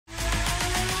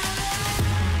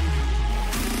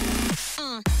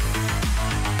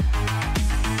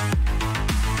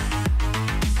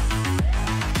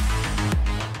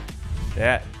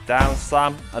Yeah, down,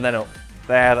 slam, and then up.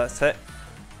 There, that's it.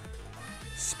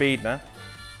 Speed now.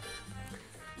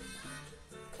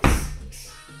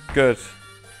 Good.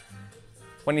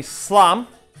 When you slam,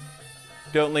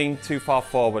 don't lean too far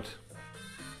forward.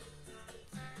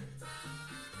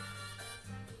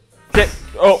 Kick,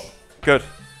 up, good.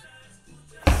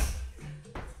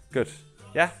 Good,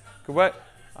 yeah, good work.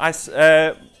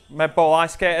 Med ball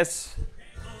ice skaters.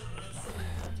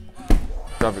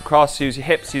 Drive it across, use your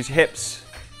hips, use your hips.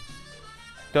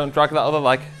 Don't drag that other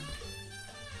leg.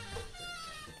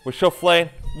 We're shuffling,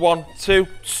 1, 2,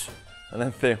 and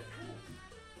then through.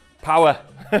 Power.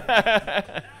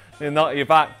 You're not at your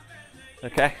back.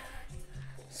 Okay.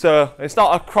 So it's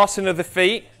not a crossing of the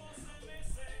feet.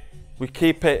 We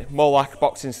keep it more like a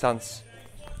boxing stance.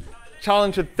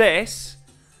 Challenge of this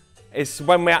is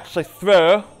when we actually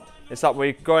throw, is that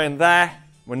we're going there,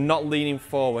 we're not leaning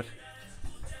forward.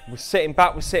 We're sitting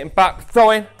back,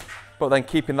 throwing, but then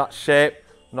keeping that shape,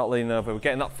 not leaning over. We're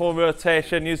getting that full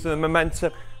rotation, using the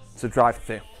momentum to drive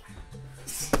through.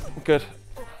 Good.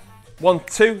 1,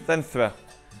 2, then throw.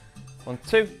 1,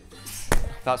 2.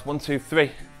 That's 1, 2,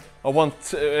 3. Or 1,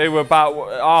 2, about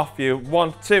half you.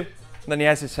 1, 2, and then you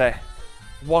hesitate.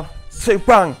 1, 2,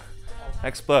 bang.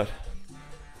 Explode.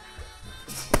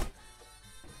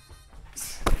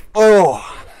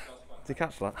 Oh! Did you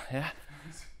catch that? Yeah.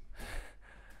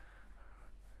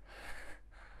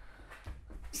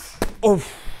 Oh,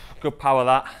 good power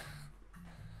that.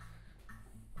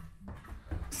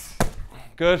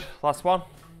 Good, last one.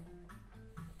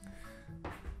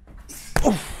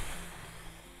 Oof.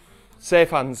 Safe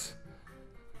hands.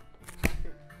 I'm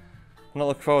not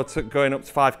looking forward to going up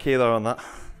to 5 kilo on that.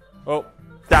 Up,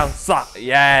 down, slap.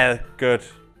 Yeah, good.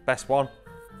 Best one.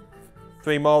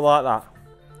 3 more like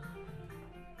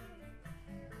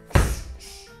that.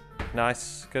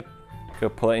 Nice, good.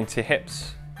 Good, pull it into your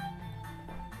hips.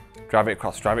 Drive it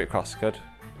across, good. A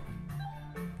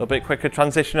little bit quicker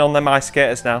transition on them ice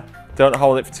skaters now. Don't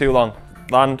hold it for too long.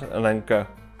 Land and then go.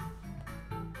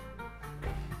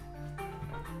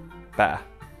 Better.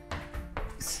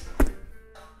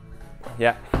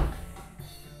 Yeah.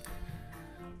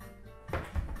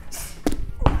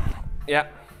 Yeah.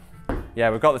 Yeah,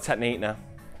 we've got the technique now.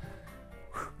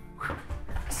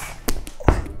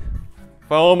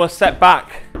 If I almost step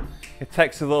back, it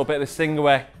takes a little bit of the sting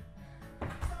away.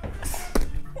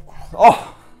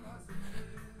 Oh!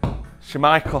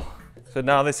 Shemichael. So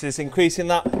now this is increasing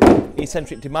that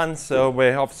eccentric demand, so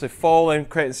we're obviously falling,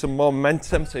 creating some more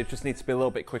momentum, so you just need to be a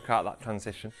little bit quicker at that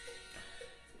transition.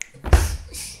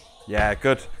 Yeah,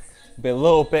 good. Be a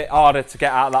little bit harder to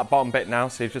get out of that bottom bit now,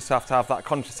 so you just have to have that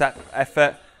conscious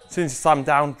effort. As soon as you slam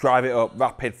down, drive it up,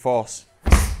 rapid force.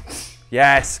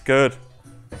 Yes, good.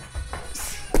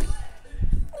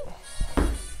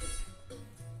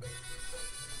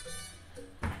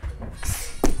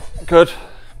 Good.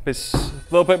 Be a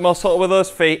little bit more subtle with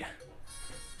those feet.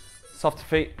 Softer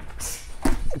feet.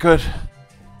 Good.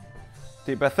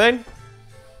 Deep breath in.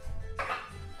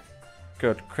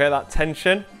 Good. Create that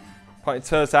tension. Point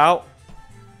your toes out.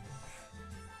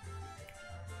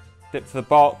 Dip to the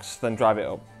box, then drive it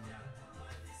up.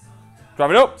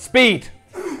 Drive it up. Speed.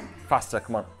 Faster,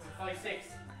 come on. 5, 6.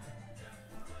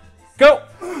 Go.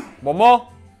 One more.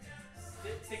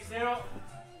 6, 0.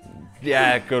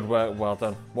 Yeah, good work. Well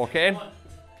done. Walk it in.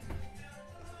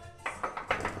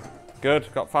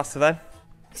 Good. Got faster then.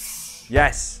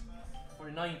 Yes.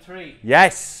 49, 3.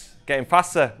 Yes. Getting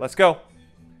faster. Let's go.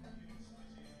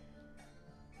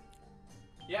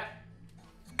 Yeah.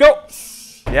 Go.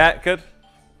 Yeah, good.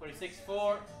 46,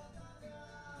 4.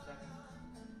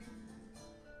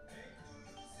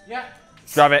 Yeah.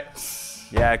 Drive it.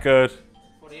 Yeah, good.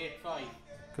 48, 5.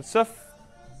 Good stuff.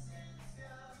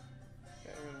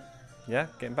 Yeah,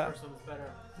 getting better. First one was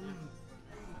better.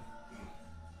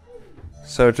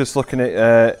 So just looking at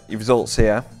your results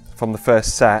here from the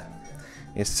first set,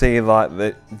 you see like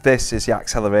this is the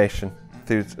acceleration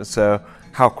through, so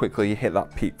how quickly you hit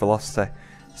that peak velocity.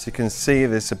 So you can see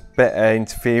there's a bit of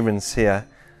interference here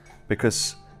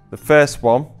because the first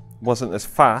one wasn't as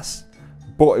fast,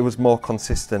 but it was more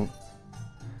consistent.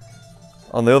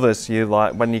 On the others, you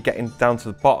like when you're getting down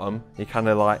to the bottom, you're kind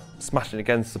of like smashing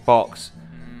against the box,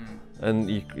 and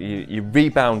you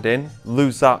rebound in,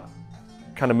 lose that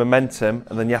kind of momentum,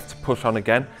 and then you have to push on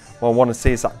again. What I want to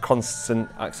see is that constant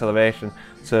acceleration.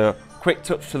 So quick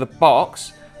touch to the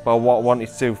box, but what I want you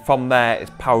to do from there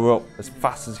is power up as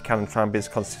fast as you can and try and be as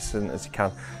consistent as you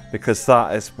can, because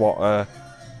that is what a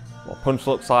punch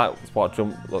looks like, it's what a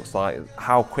jump looks like.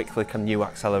 How quickly can you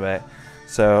accelerate?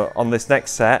 So on this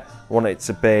next set, I want it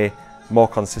to be more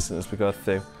consistent as we go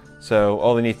through. So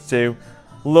all you need to do,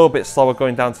 A little bit slower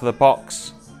going down to the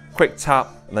box. Quick tap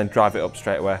and then drive it up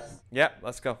straight away. Yep,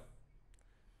 let's go.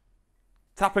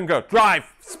 Tap and go. Drive.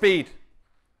 Speed.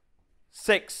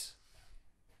 6.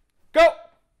 Go.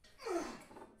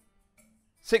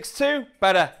 6-2.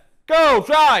 Better. Go.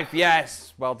 Drive.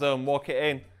 Yes. Well done. Walk it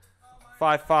in.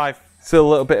 5-5. Still a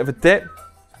little bit of a dip,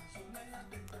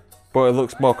 but it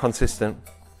looks more consistent.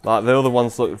 Like the other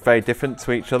ones look very different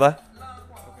to each other.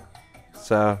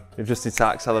 So you just need to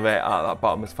accelerate out that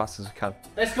bottom as fast as you can.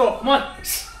 Let's go, come on.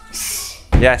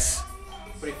 Yes.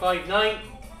 45-9.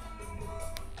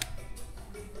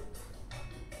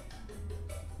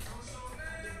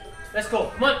 Let's go,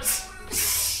 come on.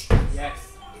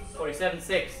 Yes.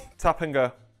 47-6. Tap and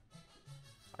go.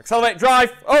 Accelerate,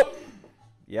 drive, up.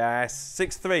 Yes,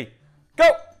 6-3. Go.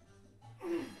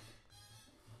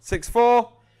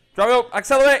 6-4. Drive up,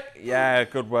 accelerate. Yeah,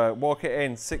 good work. Walk it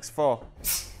in, 6-4.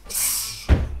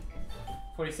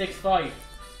 46-5.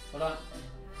 Hold on.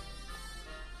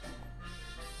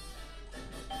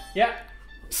 Yeah.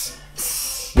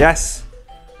 Yes.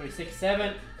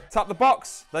 46-7. Tap the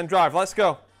box, then drive. Let's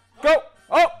go. Go.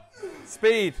 Up.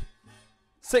 Speed.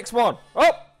 6-1.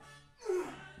 Up.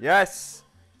 Yes.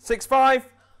 6-5.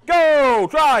 Go.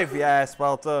 Drive. Yes.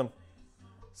 Well done.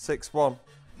 6-1.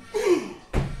 45-8.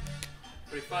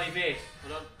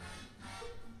 Hold on.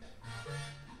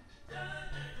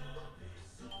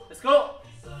 Let's go.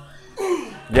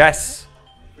 Yes.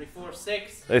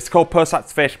 44-6. It's called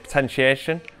post-activation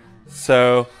potentiation.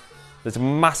 So there's a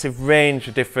massive range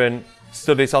of different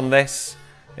studies on this.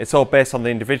 It's all based on the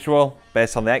individual,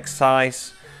 based on the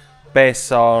exercise,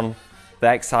 based on the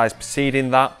exercise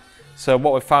preceding that. So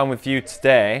what we found with you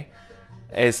today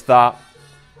is that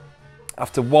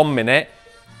after 1 minute,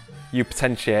 you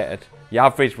potentiated. Your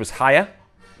average was higher,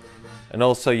 and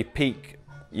also your peak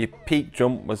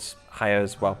jump was higher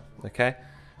as well, okay?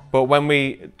 But when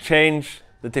we change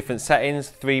the different settings,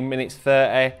 3 minutes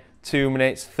 30, 2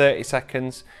 minutes, 30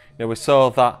 seconds, you know, we saw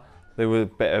that there was a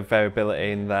bit of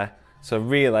variability in there. So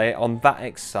really, on that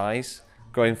exercise,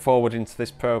 going forward into this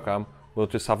program, we'll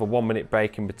just have a 1 minute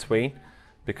break in between,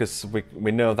 because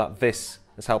we know that this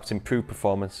has helped improve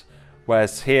performance.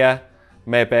 Whereas here,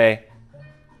 maybe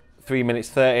 3 minutes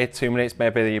 30, 2 minutes,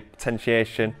 maybe the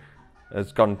potentiation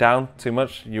has gone down too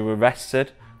much, you were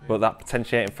rested, but that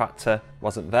potentiating factor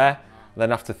wasn't there. And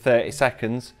then after 30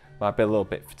 seconds, might be a little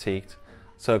bit fatigued.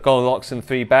 So Goldilocks and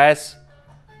 3 bears.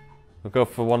 We'll go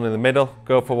for one in the middle,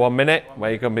 go for 1 minute, where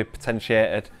you're going to be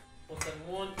potentiated.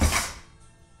 171.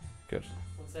 Good.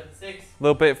 176. A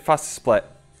little bit faster split.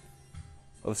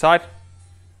 Other side.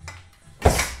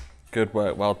 Good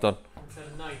work, well done.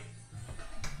 179.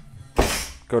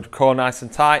 Good, core nice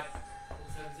and tight.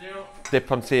 170.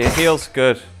 Dip onto your heels,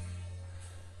 good.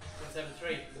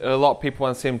 173. A lot of people,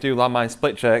 when I see them do landmine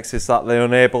split jerks, is that they're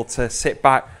unable to sit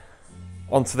back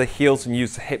onto the heels and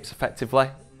use the hips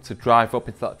effectively to drive up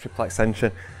into that triple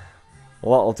extension.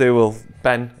 What I'll do, will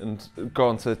bend and go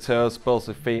onto the toes, balls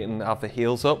of the feet, and have the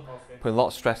heels up, putting a lot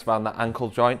of stress around that ankle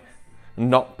joint, and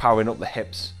not powering up the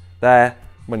hips. There,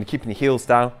 when you're keeping your heels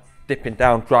down, dipping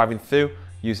down, driving through,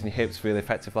 using your hips really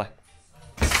effectively.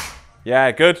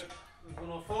 Yeah, good.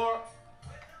 104.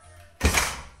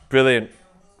 Brilliant.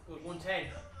 Good,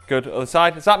 110. Good, other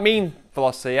side. Does that mean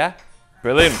velocity, yeah?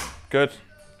 Brilliant, good.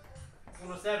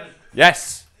 107.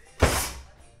 Yes.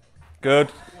 Good.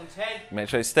 110. Make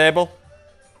sure it's stable.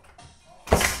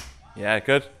 Yeah,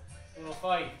 good.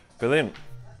 105. Brilliant.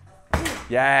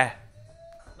 Yeah.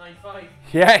 95.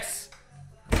 Yes.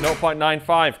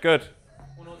 0.95, good.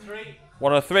 103.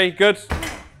 103, good.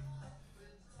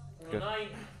 109.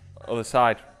 Other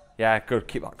side. Yeah, good.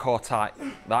 Keep that core tight.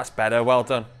 That's better. Well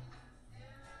done.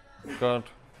 Good.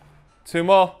 2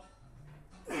 more.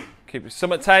 Keep your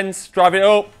summit 10s. Drive it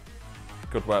up.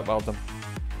 Good work. Well done.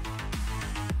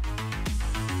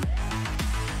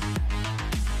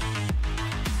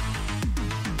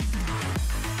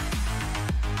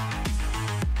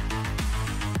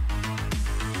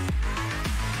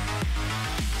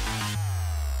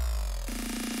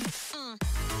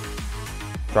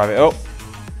 Drive it up.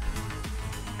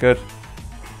 Good.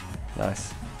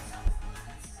 Nice.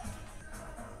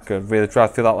 Good. Really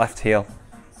drive through that left heel.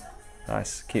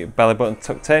 Nice. Keep your belly button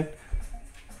tucked in.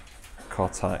 Core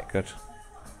tight. Good.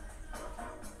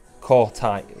 Core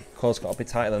tight. Core's got to be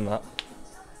tighter than that.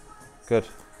 Good.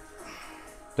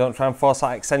 Don't try and force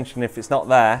that extension if it's not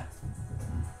there.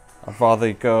 I'd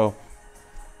rather go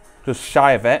just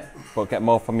shy of it, but get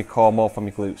more from your core, more from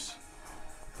your glutes.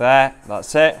 There.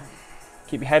 That's it.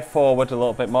 Keep your head forward a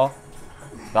little bit more.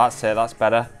 That's it, that's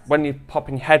better. When you're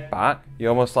popping your head back, you're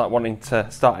almost like wanting to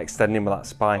start extending with that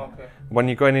spine. Okay. When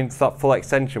you're going into that full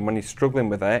extension, when you're struggling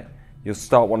with it, you'll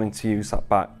start wanting to use that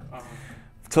back.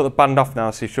 Took the band off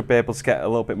now, so you should be able to get a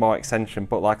little bit more extension.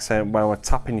 But like I said, when we're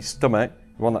tapping your stomach,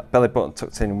 you want that belly button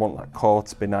tucked in, you want that core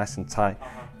to be nice and tight.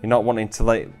 You're not wanting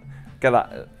to get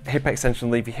that hip extension,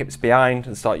 leave your hips behind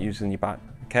and start using your back,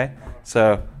 okay?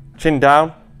 So chin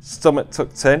down, stomach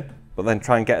tucked in, but then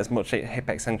try and get as much hip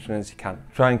extension as you can.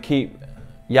 Try and keep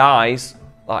your eyes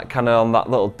like kind of on that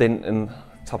little dint in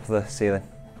top of the ceiling.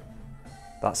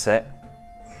 That's it.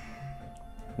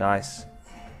 Nice.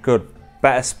 Good.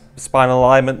 Better spinal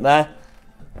alignment there.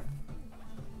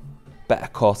 Better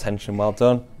core tension. Well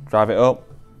done. Drive it up.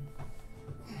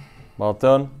 Well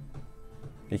done.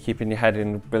 You're keeping your head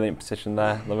in a brilliant position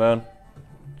there, Lerrone.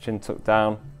 Chin tucked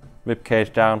down. Rib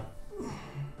cage down.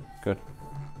 Good.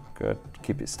 Good.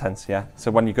 Keep it tense, yeah.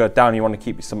 So when you go down, you want to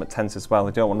keep your stomach tense as well.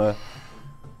 You don't want to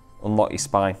unlock your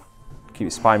spine. Keep your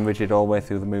spine rigid all the way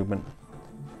through the movement.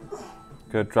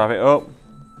 Good. Drive it up.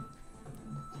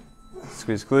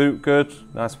 Squeeze glute. Good.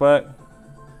 Nice work.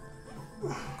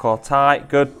 Core tight.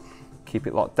 Good. Keep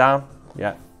it locked down.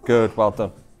 Yeah. Good. Well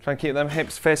done. Try and keep them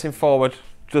hips facing forward.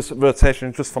 Just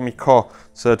rotation just from your core.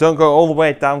 So don't go all the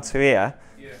way down to here.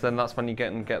 Yeah. So then that's when you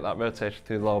get that rotation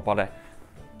through the lower body.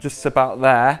 Just about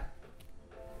there.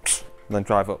 And then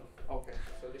drive up. Okay,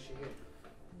 so this you hit.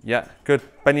 Yeah, good.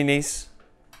 Bend your knees.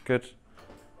 Good.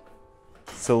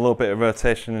 Still a little bit of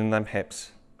rotation in them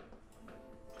hips.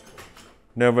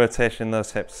 No rotation in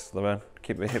those hips, Lerrone.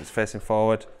 Keep the hips facing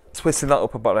forward. Twisting that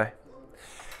upper body.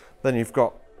 Then you've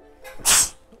got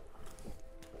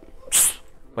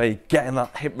where you're getting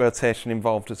that hip rotation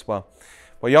involved as well.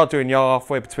 What you're doing, you're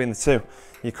halfway between the two.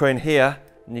 You're going here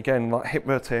and you're getting that hip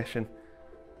rotation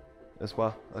as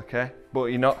well, okay? But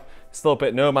you're not, it's a little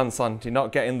bit no man's land. You're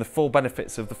not getting the full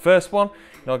benefits of the first one,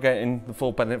 you're not getting the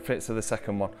full benefits of the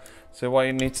second one. So what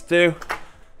you need to do,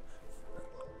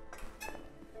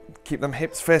 keep them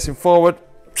hips facing forward,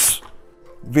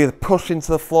 really push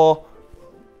into the floor,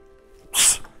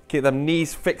 keep them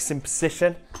knees fixed in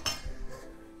position,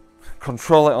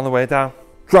 control it on the way down,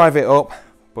 drive it up,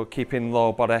 but keeping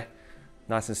lower body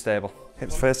nice and stable.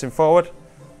 Hips facing forward.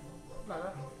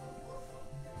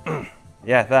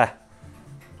 Yeah, there.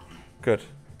 Good.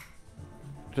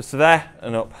 Just to there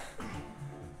and up.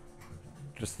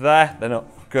 Just to there, then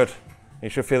up. Good. You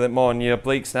should feel it more in your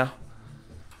obliques now.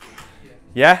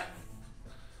 Yeah?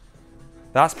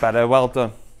 That's better, well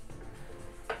done.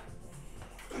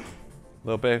 A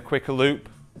little bit of quicker loop.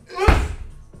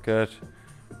 Good.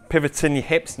 Pivoting your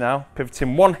hips now.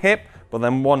 Pivoting one hip, but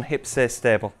then one hip stays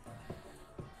stable.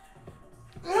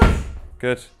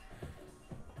 Good.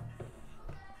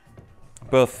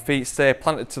 Both feet stay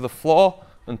planted to the floor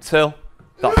until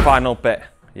that final bit.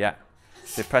 Yeah.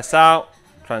 So you press out,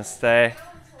 try and stay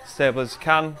stable as you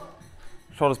can.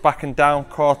 Shoulders back and down,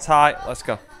 core tight. Let's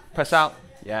go. Press out.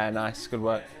 Yeah, nice. Good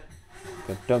work.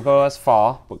 Good. Don't go as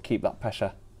far, but keep that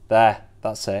pressure. There.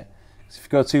 That's it. So if you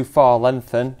go too far,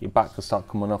 lengthen, your back will start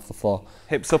coming off the floor.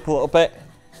 Hips up a little bit.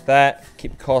 There.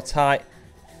 Keep the core tight.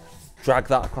 Drag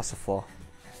that across the floor.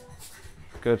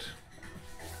 Good.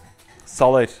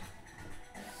 Solid.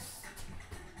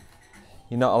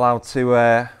 You're not allowed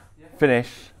to finish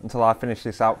until I finish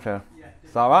this outro.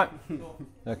 Is that all right?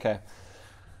 Okay.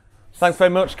 Thanks very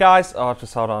much, guys. Oh,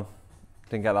 just hold on.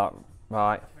 Didn't get that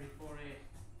right.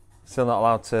 Still not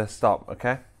allowed to stop,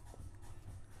 okay?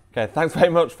 Okay, thanks very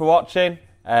much for watching.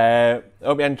 Hope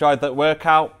you enjoyed that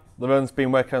workout. Lerrone's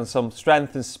been working on some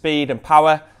strength and speed and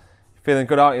power. Feeling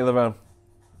good, aren't you, Lerrone?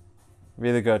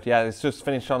 Really good. Yeah, it's just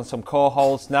finished on some core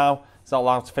holds now. It's not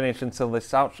allowed to finish until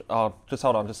this out. Oh, just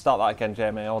hold on. Just start that again,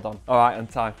 Jamie. Hold on. All right, and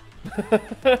time.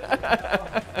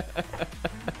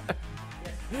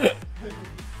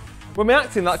 Were me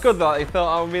acting that good that you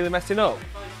thought I was really messing up?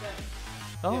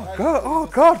 Oh god! Oh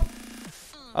god!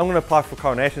 I'm gonna apply for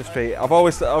Coronation Street. I've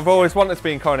always wanted to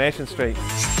be in Coronation Street.